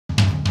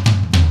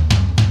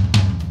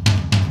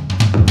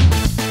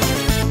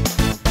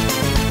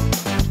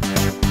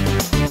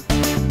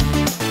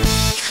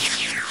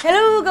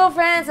Hello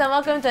friends and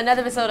welcome to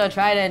another episode of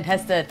Tried and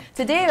Tested.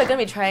 Today we're going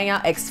to be trying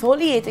out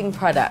exfoliating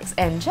products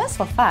and just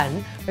for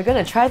fun, we're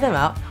going to try them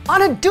out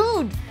on a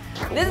dude!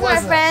 This is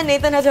my friend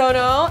Nathan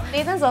Hartono.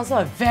 Nathan's also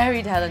a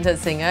very talented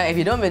singer. If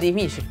you don't believe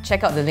me, you should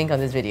check out the link on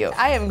this video.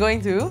 I am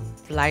going to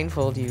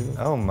blindfold you.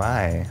 Oh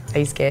my. Are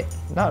you scared?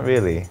 Not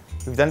really.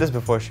 We've done this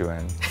before, Shu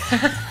An.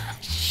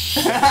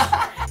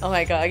 Oh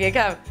my god, okay,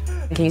 come.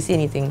 Can you see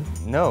anything?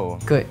 No.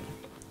 Good.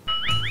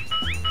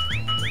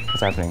 What's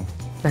happening?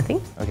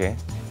 Nothing? Okay.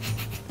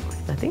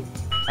 Nothing?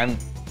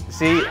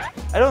 See,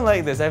 I don't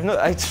like this.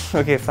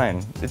 Okay,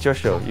 fine. It's your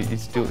show. You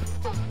do it.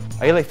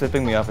 Are you like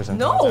flipping me off or something?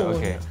 No!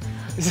 Okay.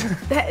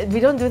 We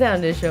don't do that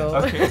on this show.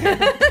 Okay.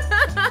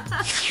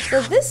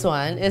 So this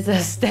one is a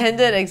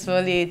standard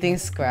exfoliating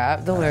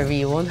scrub. Don't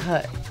worry, it won't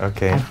hurt.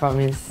 Okay. I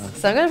promise.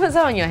 So I'm gonna put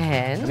some on your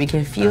hand. We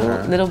can feel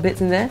little bits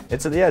in there.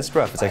 It's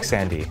rough. It's like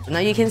sandy. Now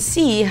you can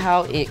see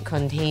how it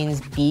contains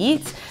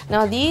beads.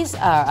 Now these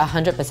are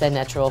 100%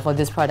 natural for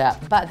this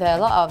product, but there are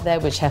a lot out there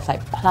which have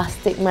like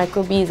plastic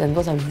microbeads and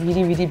those are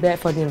really, really bad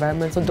for the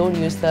environment, so don't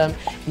use them.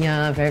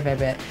 Yeah, very, very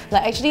bad.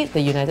 Like actually,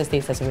 the United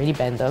States has already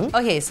banned them.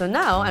 Okay, so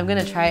now I'm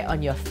gonna try it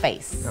on your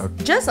face.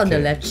 Okay. Just on the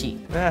left cheek.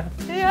 Yeah.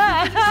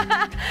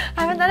 Yeah.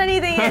 I haven't done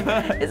anything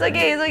yet. It's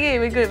okay, it's okay.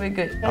 We're good, we're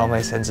good. All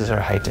my senses are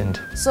heightened.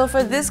 So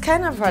for this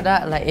kind of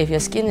product, like if your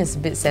skin is a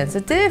bit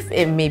sensitive,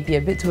 it may be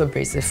a bit too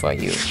abrasive for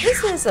you.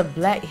 This is a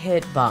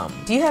blackhead balm.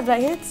 Do you have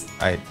blackheads?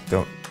 I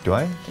don't. Do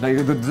I? Like,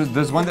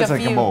 there's one that's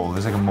like a mole.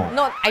 There's like a mole.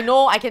 No, I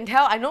know, I can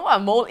tell. I know what a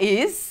mole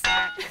is.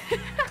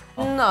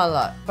 Not a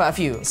lot, but a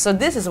few. So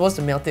this is supposed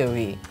to melt it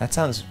away. That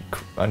sounds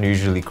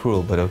unusually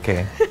cruel, but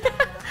okay.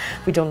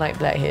 We don't like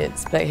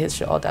blackheads. Blackheads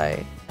should all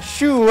die.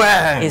 Shu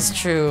An! It's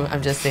true,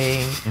 I'm just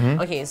saying.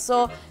 Okay,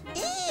 so...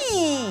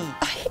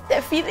 I hate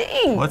that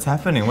feeling! What's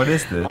happening? What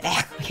is this?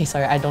 Okay,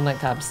 sorry, I don't like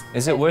tubs.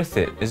 Is it worth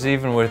it? Is it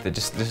even worth it?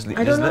 Just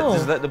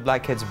let the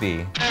blackheads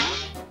be.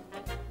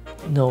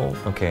 No.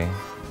 Okay.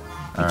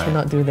 We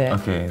cannot do that.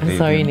 Okay, I'm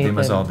sorry, Nathan. They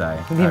must all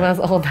die. They must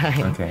all die.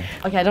 Okay.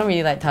 Okay, I don't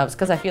really like tubs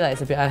because I feel like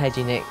it's a bit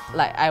unhygienic.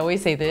 Like, I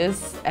always say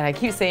this, and I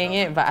keep saying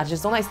it, but I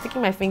just don't like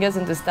sticking my fingers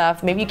into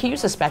stuff. Maybe you can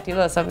use a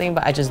spatula or something,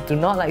 but I just do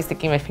not like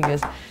sticking my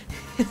fingers.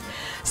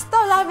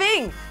 Stop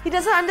laughing! He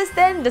doesn't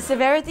understand the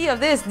severity of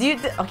this.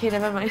 Okay,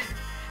 never mind.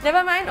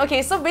 Never mind.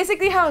 Okay, so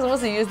basically how I'm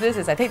supposed to use this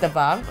is I take the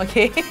balm,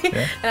 okay?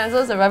 Yeah. And I'm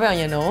supposed to rub it on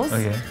your nose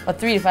for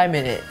 3 to 5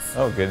 minutes.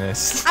 Oh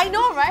goodness. I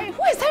know, right?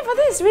 Who has time for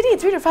this? Really,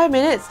 3 to 5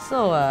 minutes.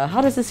 So,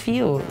 how does this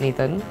feel,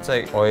 Nathan? It's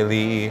like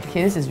oily.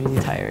 Okay, this is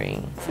really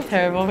tiring. So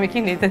terrible,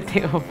 making Nathan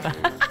take over.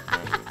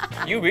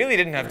 You really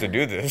didn't have to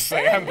do this.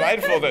 Like, I'm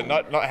blindfolded,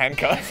 not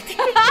handcuffed.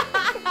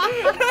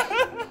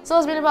 So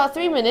it's been about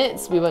 3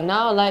 minutes. We would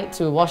now like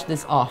to wash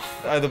this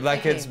off. Are the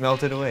blackheads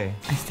melted away?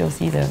 I still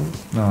see them.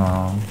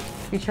 No.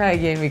 We try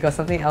again, we got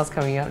something else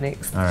coming up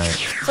next. Alright.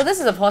 So this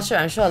is a posture,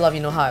 I'm sure a lot of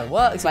you know how it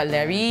works, but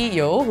Larry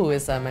Yo, who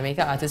is my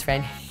makeup artist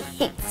friend,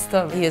 hates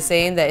them. He is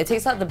saying that it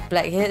takes out the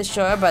blackheads,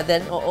 sure, but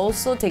then it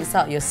also takes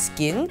out your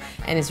skin,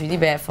 and it's really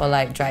bad for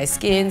like dry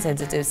skin,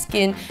 sensitive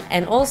skin,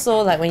 and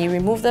also like when you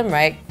remove them,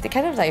 right, they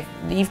kind of like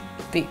leave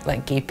big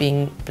like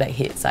gaping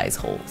blackhead size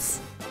holes.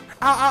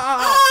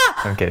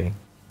 I'm kidding.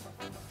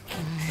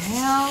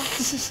 Hell.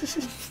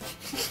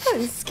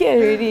 I'm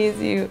scared already, is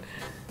you.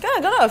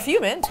 Got out a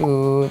few, man.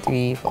 2,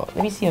 3, 4.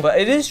 Let me see. But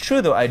it is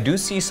true though. I do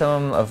see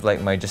some of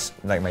like my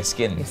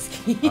skin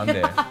on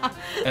there,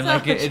 and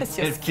like it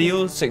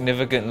feels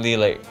significantly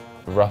like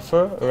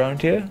rougher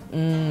around here.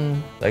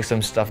 Like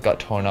some stuff got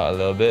torn out a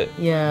little bit.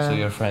 Yeah. So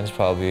your friend's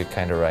probably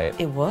kind of right.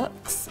 It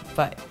works,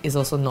 but it's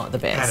also not the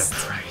best.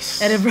 At a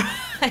price. At a price.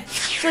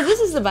 So this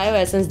is the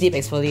BioEssence Deep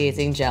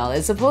Exfoliating Gel.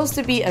 It's supposed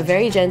to be a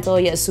very gentle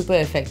yet super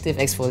effective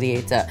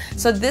exfoliator.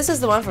 So this is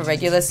the one for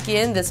regular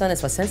skin, this one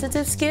is for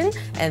sensitive skin,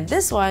 and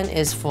this one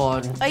is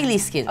for oily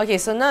skin. Okay,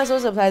 so now I'm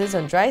supposed to apply this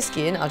on dry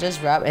skin. I'll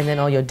just rub and then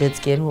all your dead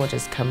skin will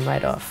just come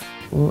right off.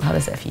 Ooh, how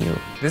does that feel?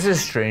 This is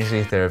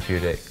strangely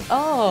therapeutic.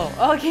 Oh,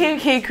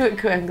 okay,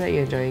 good. I'm glad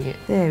you're enjoying it.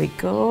 There we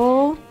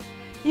go.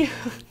 You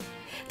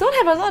don't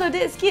have a lot of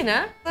dead skin,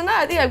 huh? So now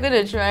I think I'm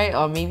gonna try it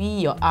on maybe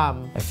your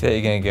arm. I feel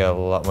like you're gonna get a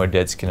lot more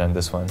dead skin on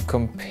this one.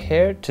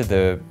 Compared to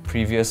the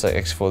previous like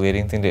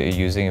exfoliating thing that you're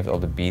using with all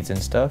the beads and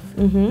stuff,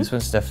 this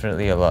one's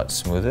definitely a lot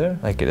smoother.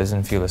 Like it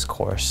doesn't feel as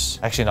coarse.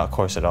 Actually not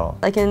coarse at all.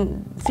 I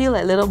can feel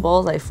like little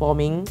balls like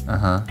forming.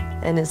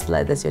 And it's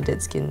like that's your dead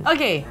skin.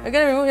 Okay, we're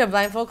gonna remove your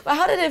blindfold. But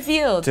how did it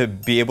feel? To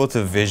be able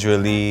to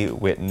visually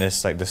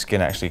witness like the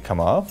skin actually come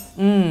off,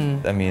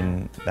 I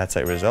mean, that's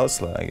like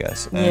results, I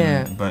guess.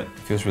 Yeah. But it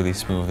feels really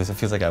smooth. It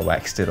feels like I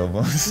waxed it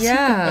almost.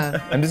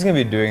 Yeah. I'm just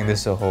gonna be doing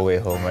this the whole way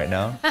home right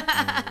now.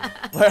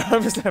 My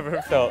arms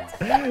never felt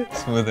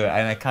smoother,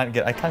 and I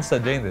can't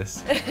stop doing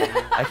this.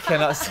 I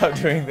cannot stop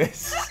doing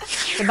this.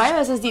 The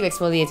Bioessence Deep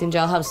Exfoliating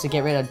Gel helps to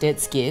get rid of dead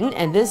skin,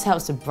 and this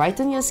helps to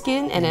brighten your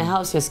skin, and it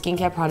helps your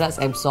skincare products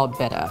absorb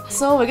better.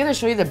 So we're gonna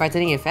show you the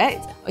brightening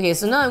effect. Okay,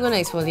 so now I'm gonna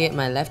exfoliate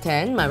my left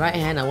hand. My right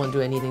hand, I won't do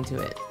anything to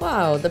it.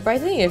 Wow, the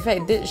brightening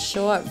effect did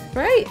show up,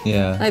 right?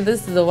 Yeah. Like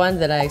this is the one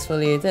that I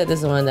exfoliated, this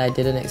is the one that I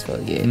didn't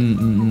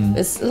exfoliate.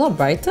 It's a lot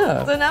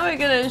brighter. So now we're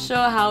gonna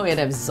show how it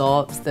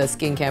absorbs the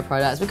skincare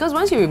products, because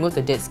once you remove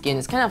the dead skin,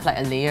 it's kind of like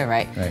a layer,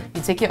 right?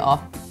 You take it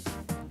off,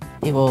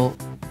 it will...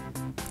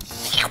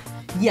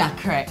 Yeah,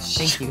 correct.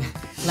 Thank you.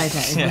 Like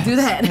that. We'll do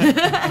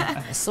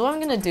that. So what I'm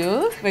gonna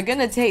do, we're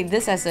gonna take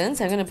this essence,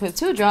 I'm gonna put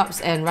 2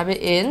 drops and rub it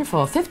in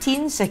for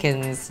 15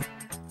 seconds.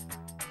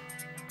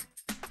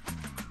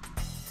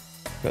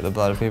 Got the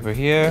blotting paper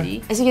here.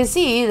 As you can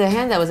see, the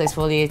hand that was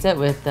exfoliated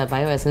with the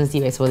Bioessence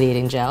Deep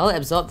Exfoliating Gel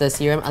absorbed the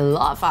serum a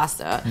lot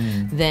faster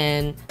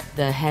than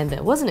the hand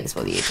that wasn't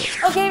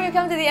exfoliated. Okay, we've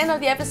come to the end of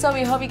the episode.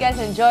 We hope you guys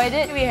enjoyed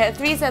it. We had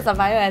 3 sets of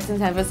Bioessence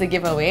hampers to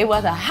give away,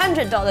 worth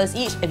 $100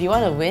 each. If you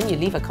want to win, you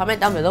leave a comment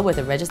down below with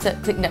a registered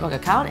Clicknetwork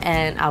account,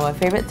 and our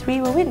favorite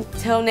 3 will win.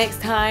 Till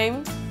next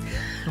time,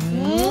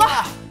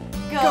 mwah!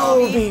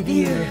 Go be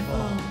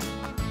beautiful!